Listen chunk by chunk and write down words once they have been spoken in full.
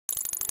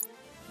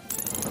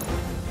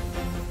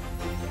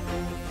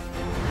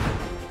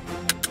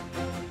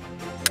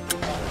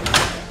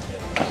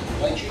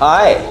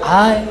Hi.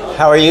 Hi.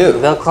 How are you?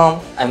 Welcome.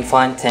 I'm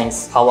fine,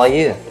 thanks. How are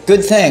you?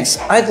 Good, thanks.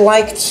 I'd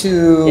like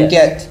to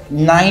get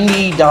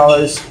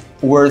 $90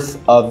 worth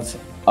of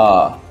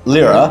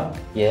lira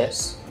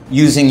Yes.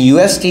 using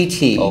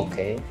USDT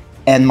Okay.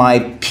 and my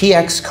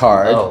PX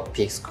card Oh,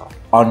 PX card.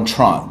 on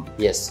Tron.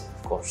 Yes,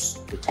 of course.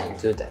 We can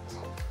do that.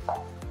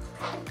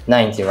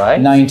 90,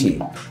 right?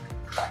 90.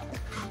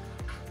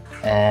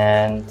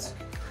 And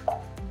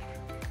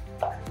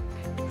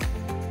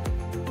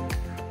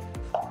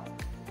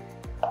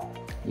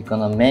you're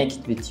gonna make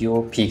it with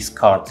your PX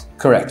card.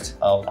 Correct.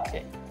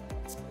 Okay.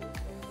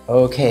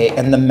 Okay,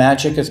 and the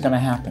magic is gonna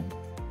happen.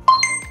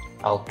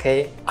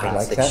 Okay. I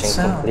like that Transaction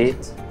sound.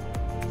 complete.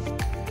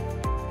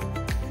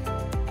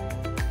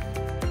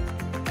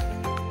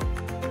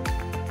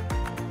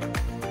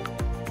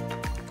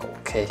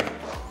 Okay.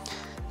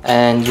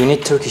 And you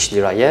need Turkish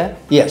lira, yeah?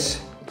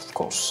 Yes. Of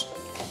course.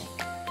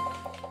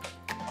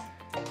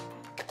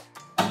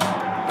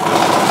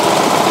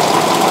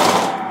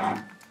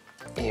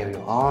 Here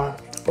you are.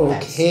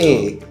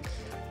 Okay.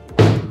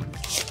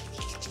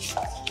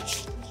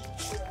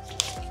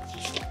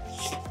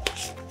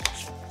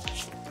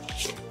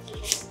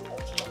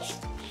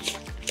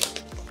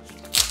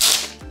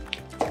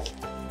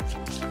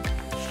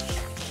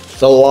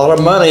 It's a lot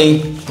of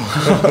money.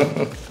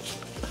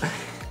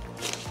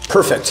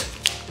 Perfect.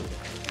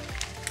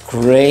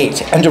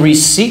 Great. And a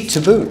receipt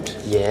to boot.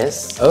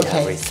 Yes.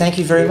 Okay. Thank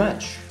you very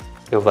much.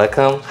 You're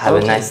welcome. Have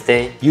a nice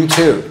day. You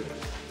too.